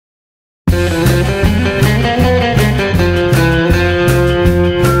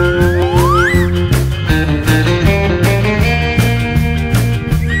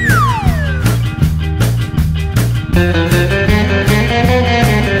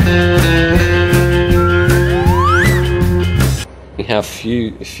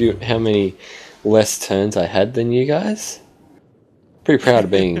how many less turns I had than you guys. Pretty proud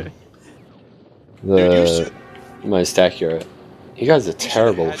of being the most accurate. You guys are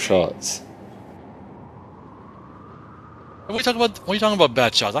terrible shots. What are you talking about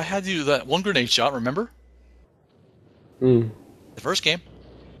bad shots? I had you that one grenade shot, remember? Hmm. The first game.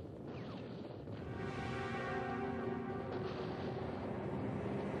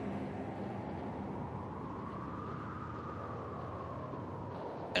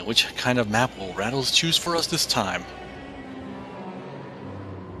 And which kind of map will Raddlez choose for us this time?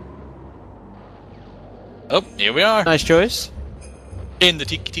 Oh, here we are. Nice choice. In the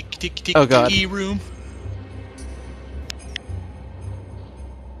tiki room.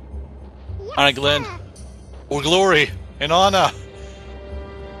 Alright, Glenn. For glory and honor.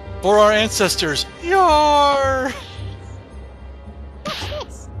 For our ancestors. Yar!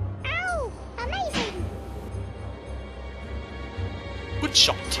 Yes! Ow! Amazing! Good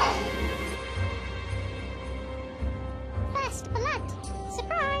shot. First blood!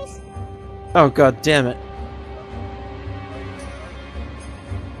 Surprise! Oh god damn it.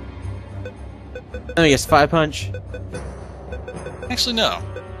 Let me guess, fire punch. Actually, no.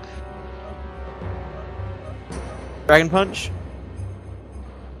 Dragon punch?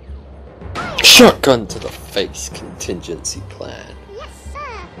 Shotgun to the face contingency plan. Yes,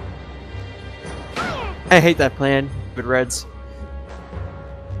 sir! I hate that plan, but Reds.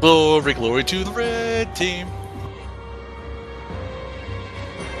 Glory to the red team.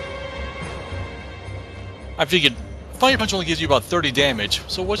 I figured Fire Punch only gives you about 30 damage,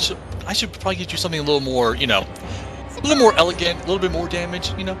 so I should probably get you something a little more, you know, a little more elegant, a little bit more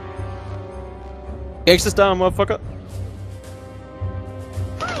damage, you know. Gangsta style, motherfucker.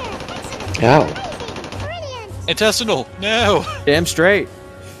 Ow. Brilliant! Intestinal, no. Damn straight.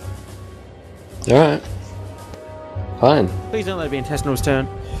 Alright. Fine. Please don't let it be Intestinal's turn.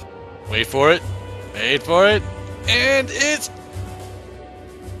 Wait for it. Wait for it. And it's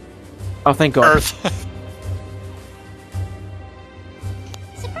Oh, thank god. Earth.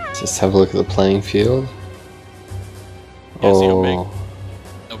 Just have a look at the playing field. Yeah, see how big? Oh.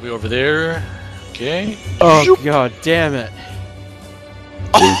 It'll be over there. Okay. Oh god damn it.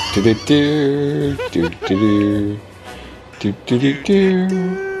 Do do do do do do do do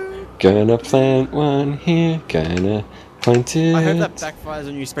do. Gonna plant one here. Gonna plant it. I hope that backfires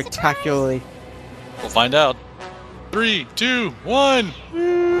on you spectacularly. We'll find out. 3, 2, 1.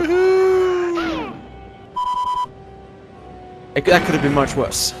 Woohoo! That could have been much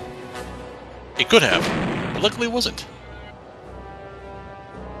worse. It could have, but luckily it wasn't.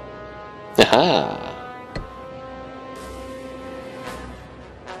 Aha!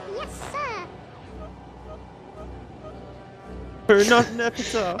 Yes, sir! We're not an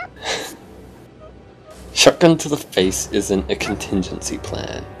epitaph. Shotgun to the face isn't a contingency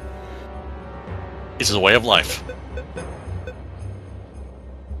plan. This is a way of life.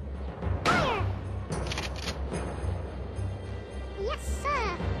 Yes,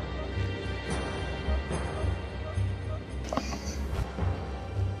 sir!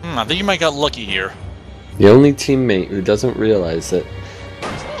 I think you might got lucky here. The only teammate who doesn't realize that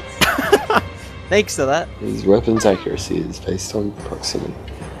Thanks to that. his weapon's accuracy is based on proximity.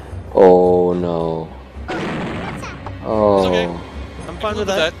 Oh no. Oh. It's okay. I'm I fine can with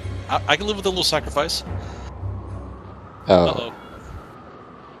live that. I can live with a little sacrifice. Oh. Uh-oh.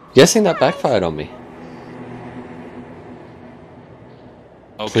 Guessing that backfired on me.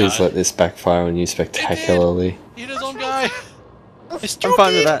 Oh, Please God. let this backfire on you spectacularly. He hit his own guy. It's I'm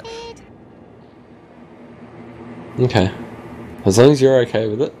fine with that. Okay. As long as you're okay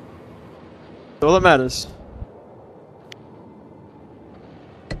with it. That's all that matters.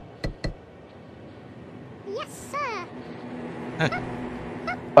 Yes, sir!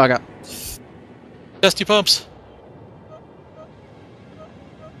 Bugger. Testy pumps.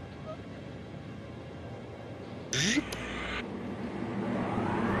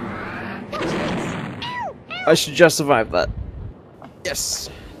 I should just survive that. Yes.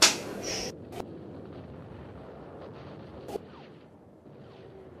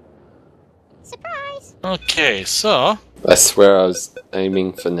 Surprise! Okay, so I swear I was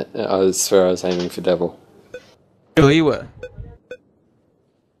aiming for. I swear I was aiming for Devil. Sure you were.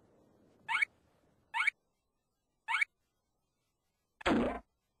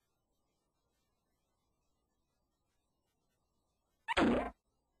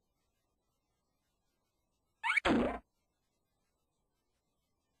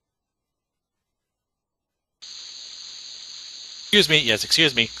 excuse me. Yes,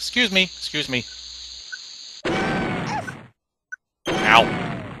 excuse me. Excuse me. Excuse me. Ow.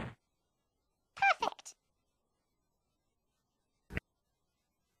 Perfect!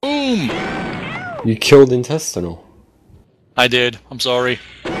 You killed Intestinal. I did. I'm sorry.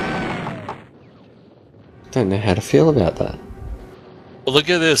 Don't know how to feel about that. But look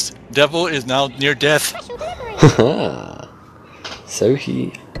at this. Devil is now near death. Special delivery. Haha. So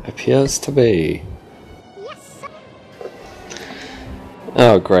he appears to be. Yes, sir.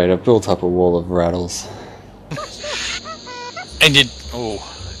 Oh great, I built up a wall of rattles. And you... Oh.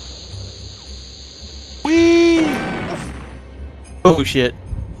 Whee! Oh shit.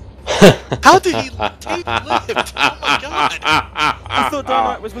 How did he take lift? Oh my god. I thought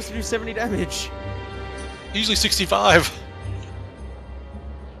Dynamite was supposed to do 70 damage. Usually 65.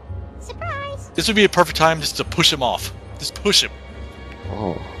 Surprise. This would be a perfect time just to push him off. Just push him.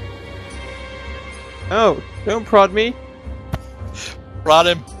 Oh. Oh, don't prod me. Prod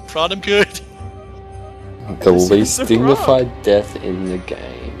him. Prod him good. The This is least so dignified death in the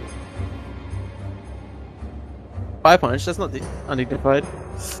game. Fire punch, that's not undignified.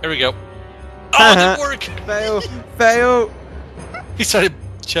 There we go. Oh, it didn't work! Fail! Fail! He started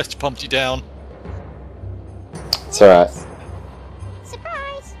chest pumped you down. It's alright.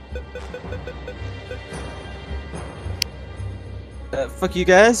 Surprise. Fuck you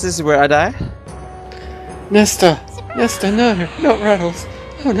guys, this is where I die. Nester! Nester, no! Not Rattles!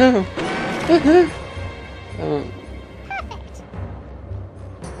 Oh no! Oh no! Perfect.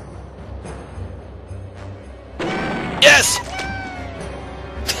 Yes!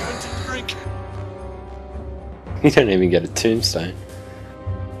 Drink. You don't even get a tombstone.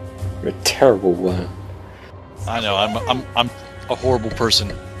 You're a terrible worm. I know, I'm a horrible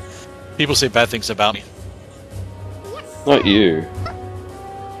person. People say bad things about me. Yes. Not you.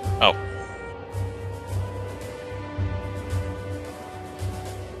 Oh.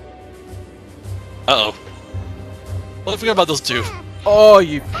 Uh-oh. Well, I forgot about those two. Oh,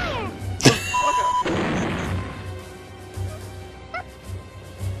 you.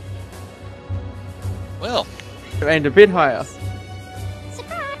 Well, Aimed a bit higher.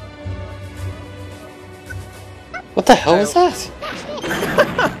 Surprise. What the hell was that?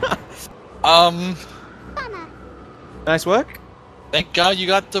 Bummer. Nice work. thank God you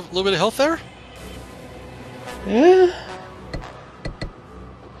got the little bit of health there. Yeah?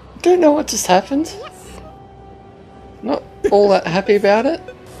 Don't know what just happened. Yes. Not all that happy about it.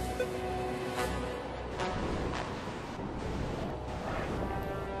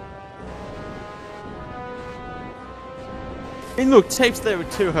 I mean, look, Tape's there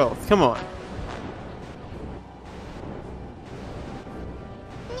with 2 health. Come on.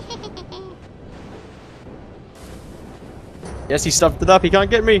 Yes, he stuffed it up. He can't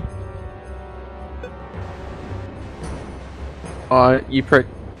get me. Oh, you prick.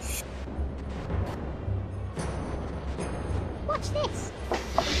 Watch this.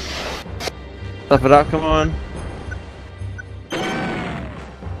 Stuff it up. Come on.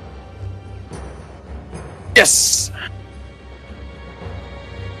 Yes.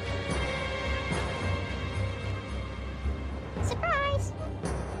 Surprise.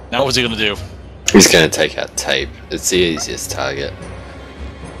 Now what's he gonna do? He's gonna take out Tape. It's the easiest target.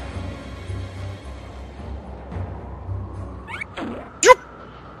 Yoop!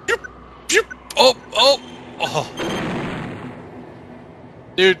 Yoop! Yoop! Oh!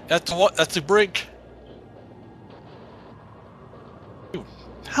 Dude, that's what? That's a break. Dude,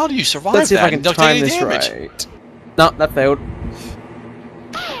 how do you survive Let's see if that I can and don't take time any this damage? right. No, that failed.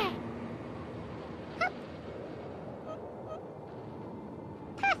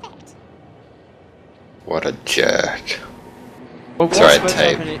 Perfect. What a jerk. Well, It's alright,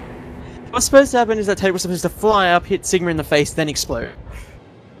 Tape. What's supposed to happen is that Tape was supposed to fly up, hit Sigma in the face, then explode.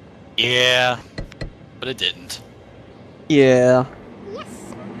 Yeah, but it didn't. Yeah. Yes.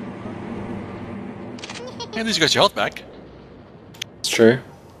 At least you got your health back. It's true.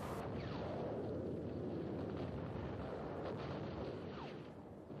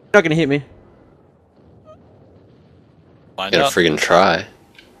 You're not gonna hit me. Find Gonna out. friggin' try.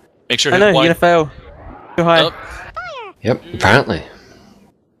 Make sure I to know, hit you're one. gonna fail. Too high. Oh, Fire. Yep, apparently.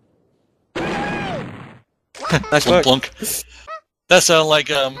 Nice work. plunk. That sounded like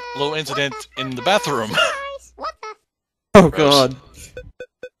a little incident in the bathroom. Surprise. What the? Oh Gross. god.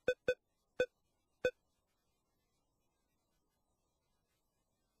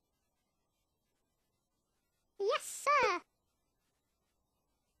 Yes, sir. It'd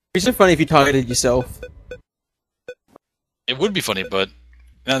be so funny if you targeted yourself. It would be funny, but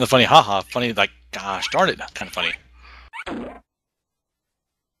not the funny haha. Funny like, gosh darn it, kind of funny.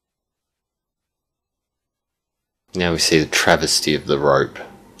 Now we see the travesty of the rope.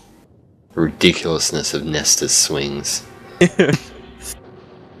 The ridiculousness of Nester's swings. So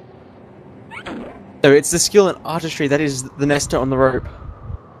it's the skill and artistry that is the Nester on the rope.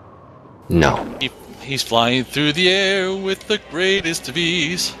 No. He's flying through the air with the greatest of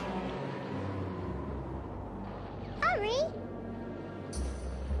ease. Hurry.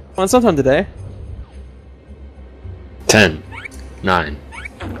 On sometime today. 10, 9,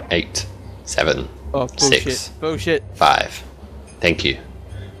 8, 7, Oh, bullshit. 6, Bullshit. 5. Thank you.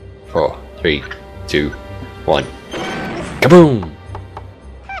 4, 3, 2, 1. Kaboom!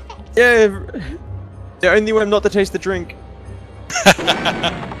 Yeah. The only way not to taste the drink.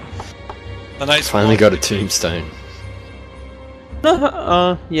 A nice Finally one. got a tombstone.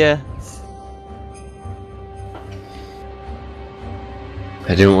 Yeah.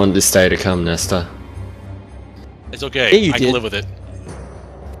 I didn't want this day to come, Nesta. It's okay. Yeah, you I did. can live with it.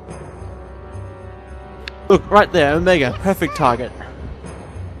 Look, right there, Omega. Perfect target.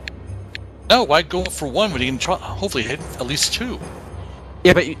 No, why go for one when you can try, hopefully hit at least two?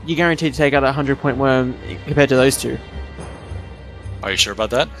 Yeah, but you're guaranteed to take out a 100-point worm compared to those two. Are you sure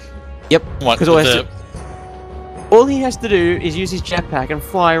about that? Yep. What? Because all he has to do is use his jetpack and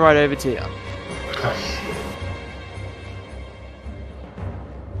fly right over to you.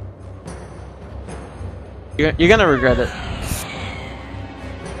 You're gonna regret it.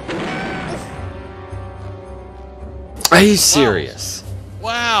 Are you serious?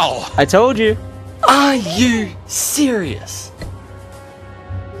 Wow! I told you. Are you serious?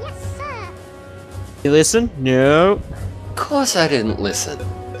 Yes, sir. You listen? No. Of course I didn't listen.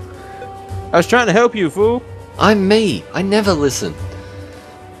 I was trying to help you, fool. I'm me. I never listen.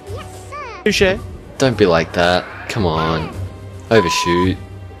 Yes, sir. Touche. Don't be like that. Come on. Overshoot.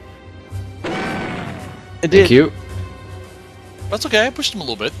 I did. Thank you. That's okay, I pushed him a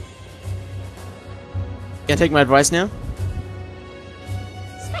little bit. Gonna take my advice now?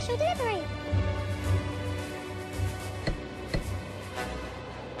 Special delivery.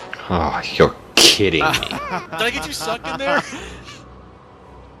 Oh, you're kidding me. Did I get you stuck in there?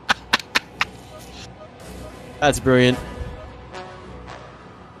 That's brilliant.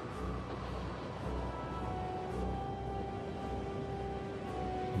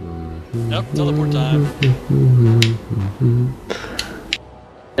 Nope, teleport time.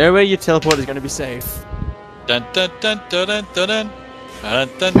 Everywhere you teleport is gonna be safe. Dun dun dun dun dun dun dun. Dun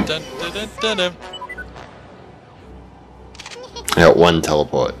dun dun dun dun dun dun. I got one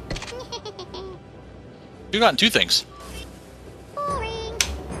teleport. You got two things. Boring.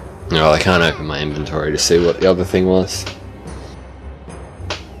 No, I can't open my inventory to see what the other thing was.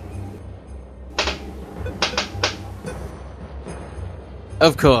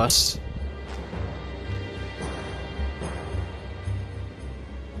 Of course.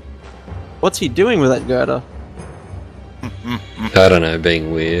 What's he doing with that girder? I don't know,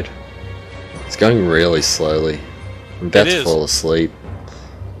 being weird. It's going really slowly. I'm about It to is. fall asleep.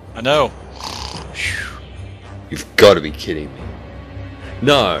 I know. You've got to be kidding me.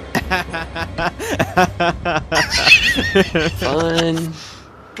 No. Fine.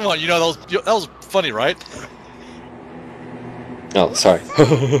 Come on, you know that was funny, right? Oh, sorry.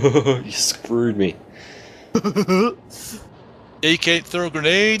 You screwed me. Yeah, you can't throw a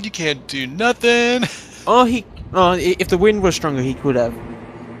grenade. You can't do nothing. Oh, if the wind was stronger, he could have.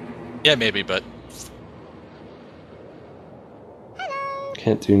 Yeah, maybe, but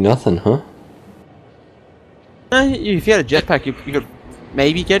Can't do nothing, huh? If you had a jetpack, you could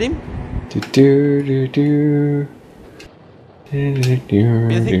maybe get him. Do do do do. You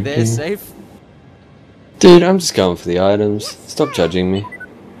think they're safe? Dude, I'm just going for the items. Stop judging me.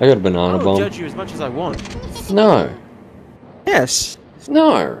 I got a banana I'll bomb. judge you as much as I want. No. Yes.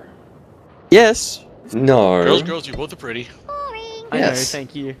 No. Yes. No. girls, you both are pretty. Boring. I know, Yes.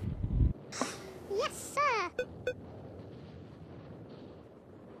 thank you. Yes, sir.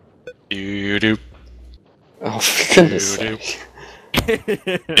 Do do Oh, for goodness Doo-doo. sake.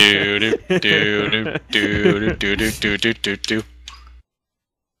 do do do do do do do do do do.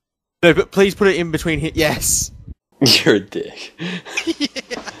 No, but please put it in between hit. Yes. You're a dick.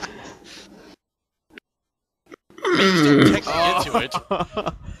 Into it.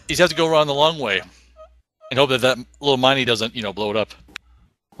 You just have to go around the long way and hope that little miney doesn't, blow it up.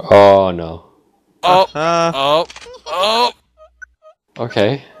 Oh, no. Oh, Uh, oh, oh,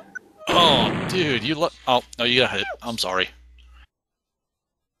 Okay. oh, dude, oh, no, you got hit. I'm sorry.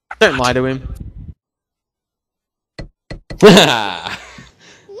 don't lie to him.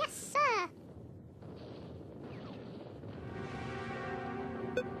 Yes, sir.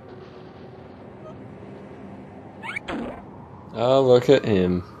 Oh, look at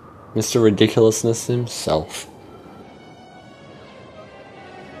him. Mr. Ridiculousness himself.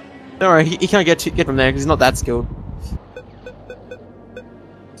 Don't worry, he can't get from there because he's not that skilled.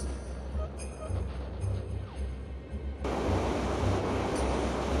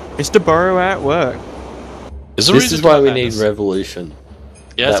 Mr. Burrow at work. There's a This reason is for why that we need madness. revolution.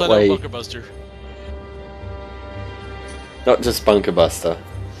 Yeah, that's that why way- no Bunker Buster. Not just Bunker Buster.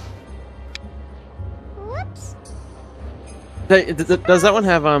 Whoops. Does that one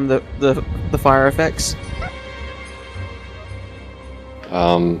have the fire effects?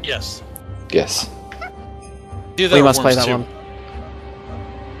 Yes. Yes. Yeah, We must play that one.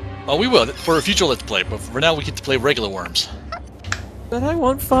 Oh, we will for a future Let's Play, but for now we get to play regular worms. But I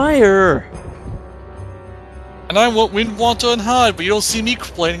want fire. And I want Wind, Water, and Hide, but you don't see me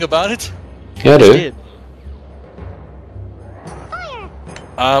complaining about it. Yeah, I do. Did.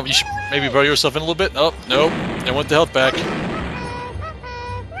 Fire. You should maybe burrow yourself in a little bit. Oh, no. I want the health back. Run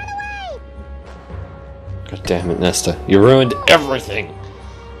away. God damn it, Nesta. You ruined everything.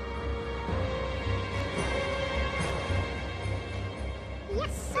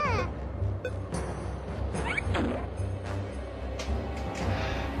 Yes, sir.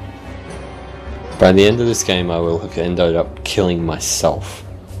 By the end of this game, I will have ended up killing myself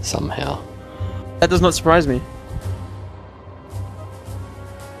somehow. That does not surprise me.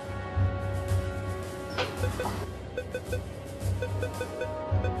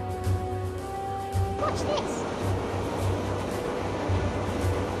 Watch this.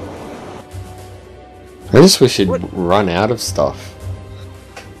 I just wish it'd run out of stuff.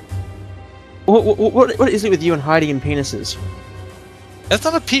 What is it with you and hiding in penises? That's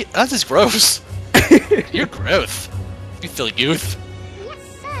not a that's just gross. You're gross. You silly youth. Yes,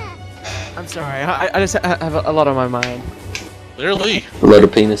 sir. I'm sorry. I just have a lot on my mind. Clearly. A load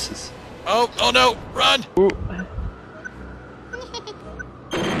of penises. Oh no! Run! Ooh.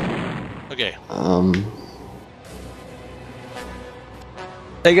 Okay.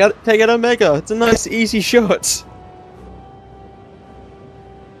 Take out Omega. It's a nice, easy shot.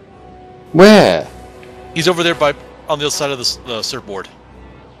 Where? He's over there on the other side of the surfboard.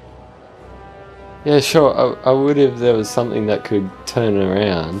 Yeah, sure. I would if there was something that could turn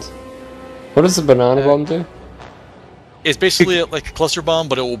around. What does the banana bomb do? It's basically like a cluster bomb,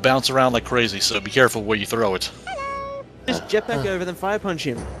 but it will bounce around like crazy, so be careful where you throw it. Just jetpack over, then fire punch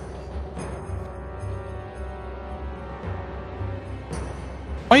him.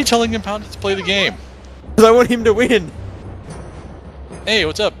 Why are you telling him how to play the game? Because I want him to win. Hey,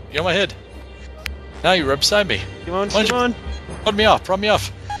 what's up? You're on my head. Now you're right beside me. Come on, Why don't come you- on. Run me off, run me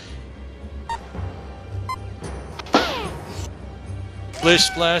off. Splish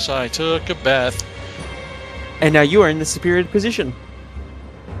splash, I took a bath. And now you are in the superior position.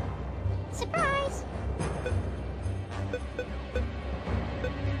 Surprise.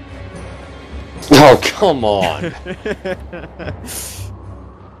 Oh, come on.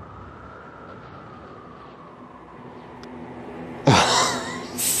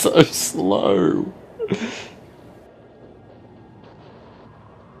 So slow.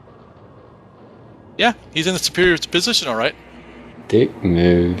 Yeah, he's in the superior position, alright. Dick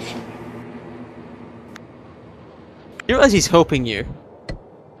move. You realize he's helping you.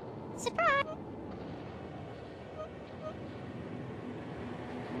 Surprise.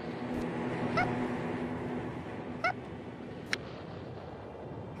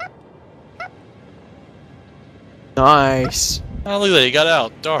 Nice. Oh, look at that, he got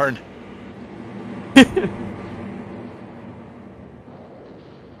out. Darn.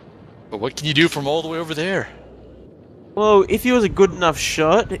 But what can you do from all the way over there? Well, if he was a good enough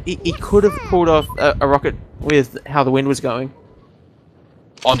shot, he could have pulled off a rocket with how the wind was going.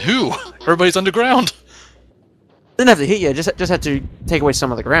 On who? Everybody's underground. Didn't have to hit you, just had to take away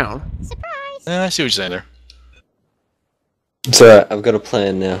some of the ground. Surprise. I see what you're saying there. It's alright, I've got a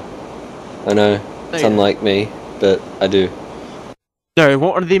plan now. I know, it's Yeah. unlike me, but I do. No,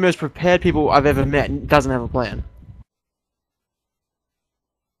 one of the most prepared people I've ever met doesn't have a plan.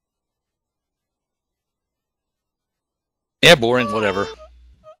 Yeah, boring, whatever.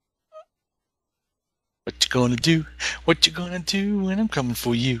 What you gonna do? What you gonna do when I'm coming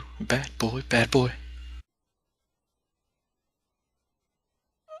for you? Bad boy, bad boy.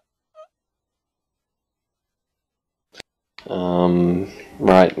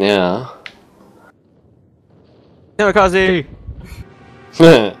 Right now. Kamikaze! His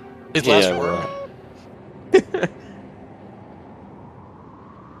last Yeah, word. right.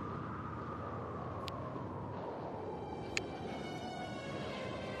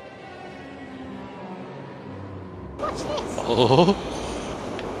 Watch this. Oh,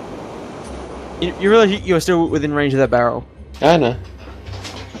 You realize you're still within range of that barrel. I know.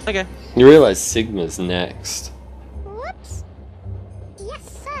 Okay. You realize Sigma's next. Whoops.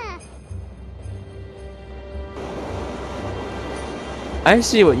 Yes, sir. I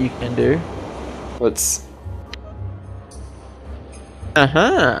see what you can do. What's...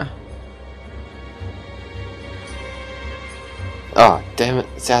 Uh-huh. Oh, damn it.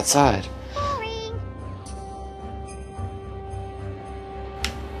 It's outside. Boring.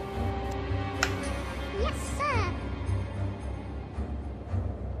 Yes, sir.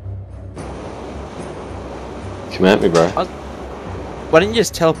 Come at me, bro. Why didn't you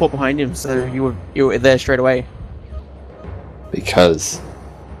just teleport behind him so you were there straight away? Because.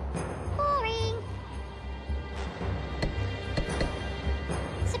 Boring.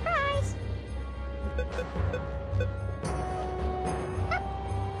 Surprise.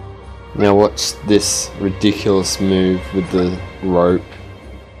 Now watch this ridiculous move with the rope.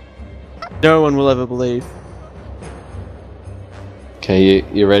 No one will ever believe. Okay,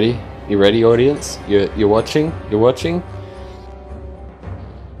 you ready? You ready, audience? You're watching? You're watching?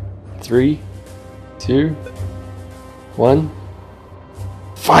 3, 2, 1.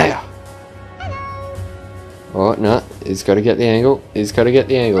 Fire! Oh, no. He's got to get the angle. He's got to get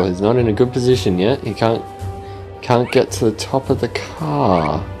the angle. He's not in a good position yet. He can't get to the top of the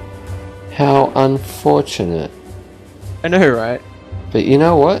car. How unfortunate. I know, right? But you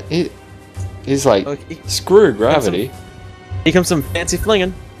know what? He's like, Look, screw gravity. Here comes some fancy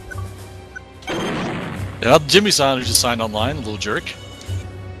flinging. Yeah, Jimmy-san who just signed online, a little jerk.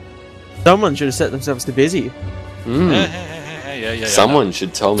 Someone should have set themselves too busy. Yeah. Someone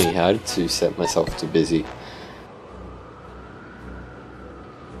should tell me how to set myself to busy.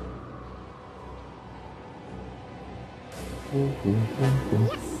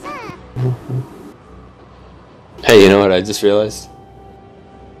 Yes, sir. Hey, you know what I just realized?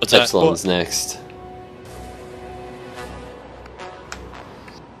 What's that? Epsilon's next.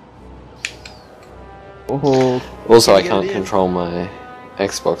 Oh, Also, I Get it can't in. control my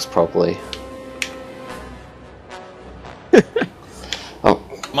Xbox properly. Oh,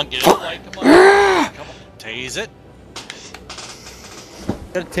 Come on, get it right. Come on. Come on. Tase it.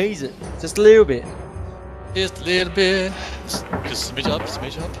 gotta tease it just a little bit. Just a little bit. Just smidge up,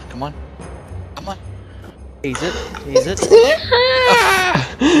 smidge up. Come on. Come on. Tease it, tease it.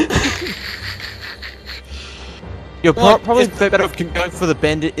 You're What? probably better off going for the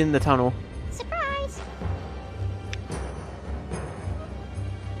bend in the tunnel. Surprise.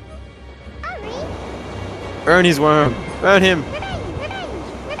 Hurry. Burn his worm. Burn him.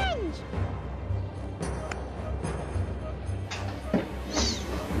 Revenge.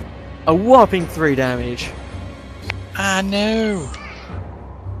 A whopping 3 damage. I know.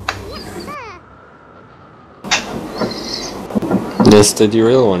 Yes, sir. Nester, do you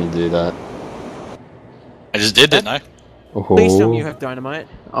really want to do that? I just did, didn't I? Please tell me you Oh, have dynamite.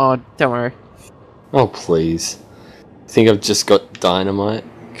 Oh, don't worry. oh please. Think I've just got dynamite?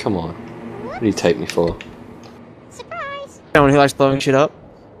 Come on. What do you take me for? Surprise. Someone who likes blowing shit up.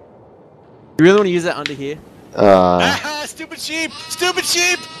 You really want to use that under here? Ah, stupid sheep! Stupid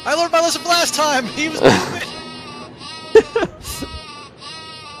sheep! I learned my lesson last time! He was stupid!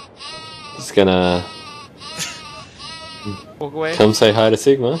 Just gonna Walk away. come say hi to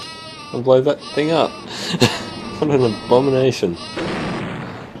Sigma and blow that thing up. What an abomination.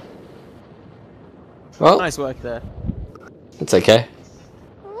 Well, Nice work there. it's okay.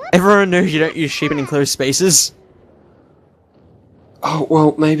 Everyone knows you don't use sheep in enclosed spaces. Oh,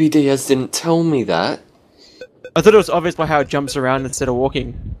 well, maybe Diaz didn't tell me that. I thought it was obvious by how it jumps around instead of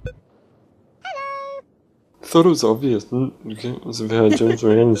walking. Thought it was obvious. Okay, it was how it jumps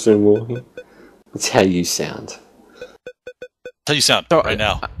around instead of walking. That's how you sound. That's how you sound So, right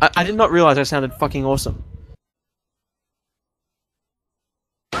now. I did not realize I sounded fucking awesome.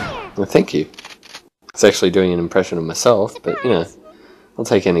 Well, thank you. It's actually doing an impression of myself, but you know, I'll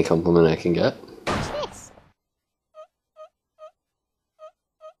take any compliment I can get. Watch this.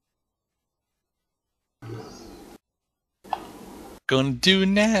 Gonna do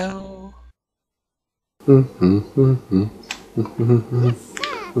now. Yes, sir.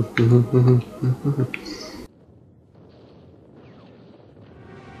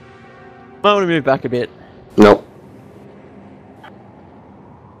 Might want to move back a bit. Nope.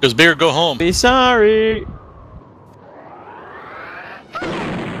 Goes bigger, go home. Be sorry.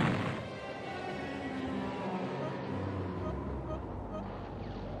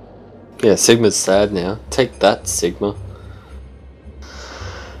 Yeah, Sigma's sad now. Take that, Sigma.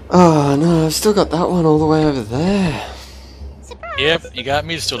 Oh no, I've still got that one all the way over there. Surprise. Yep, you got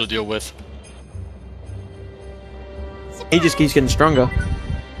me still to deal with. He just keeps getting stronger.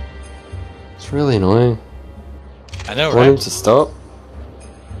 It's really annoying. I know, I want him right? to stop.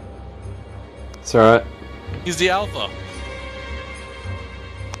 It's alright. He's the alpha.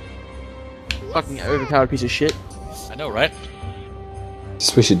 Fucking overpowered piece of shit. I know, right?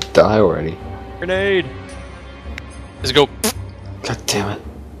 Just wish he'd die already. Grenade. Let's go. God damn it.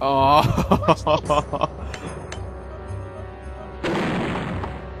 Oh.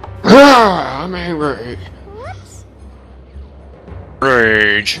 I'm angry. Whoops.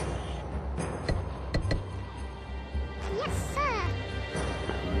 Rage. Yes,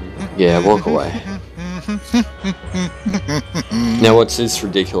 sir. Yeah, walk away. Now what's this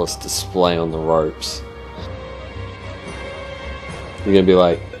ridiculous display on the ropes? You're gonna be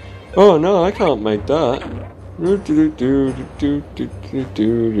like, oh no, I can't make that.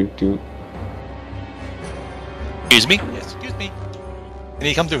 Excuse me? Yes, excuse me. Can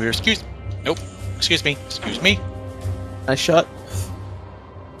he come through here? Excuse. Nope. Excuse me. Excuse me. Nice shot.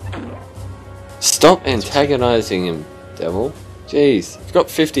 Stop antagonizing him, devil. Jeez, I've got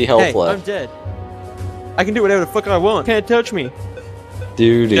 50 health Hey, I'm left. dead. I can do whatever the fuck I want. Can't touch me.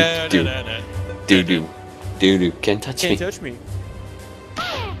 Do do Da, do da, da, da. do do do do. Can't touch Can't me. touch me.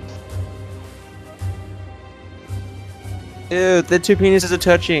 Ew, the two penises are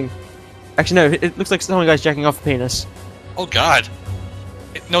touching. Actually, no, it looks like some guy's jacking off a penis. Oh God.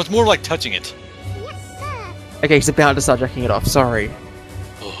 No, it's more like touching it. Yes, sir. Okay, he's about to start jacking it off. Sorry.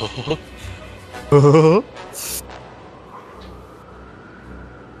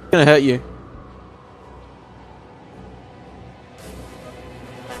 Gonna hurt you.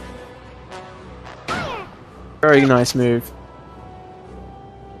 Very nice move.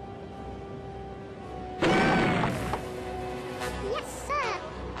 Yes, sir.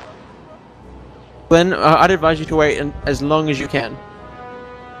 Glenn, I'd advise you to wait as long as you can.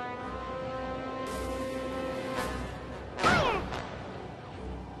 Fire.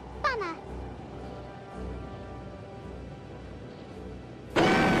 Banner.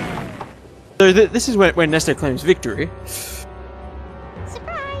 So this is where Nester claims victory.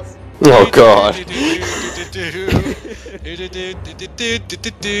 Surprise. Oh god.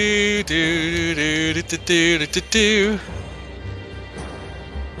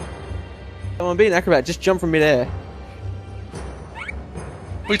 Come on, be an acrobat, just jump from midair.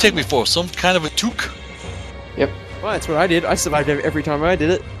 What do you take me for? Some kind of a toque? Yep. Well, that's what I did. I survived every time I did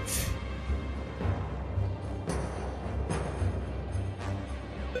it.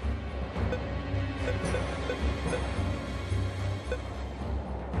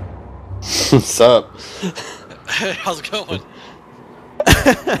 What's up? How's it going?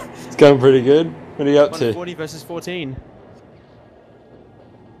 It's going pretty good. What are you up to? 140 versus 14.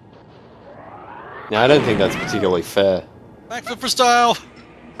 No, I don't think that's particularly fair. Backflip for style.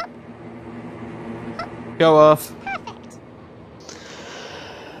 Go off. Perfect.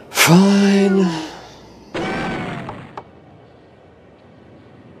 Fine.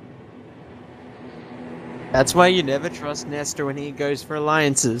 That's why you never trust Nester when he goes for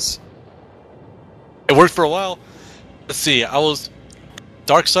alliances. It worked for a while. Let's see. I was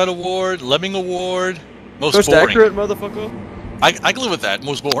Dark Side Award, Lemming Award, most boring. accurate, motherfucker. I can live with that.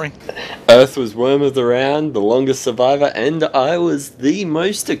 Most boring. Earth was worm of the round, the longest survivor, and I was the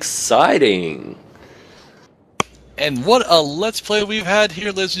most exciting. And what a let's play we've had here,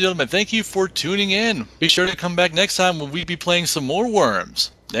 ladies and gentlemen. Thank you for tuning in. Be sure to come back next time when we be playing some more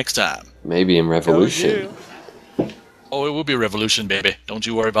Worms. Next time. Maybe in Revolution. Oh, it will be a revolution, baby. Don't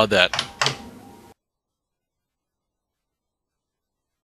you worry about that.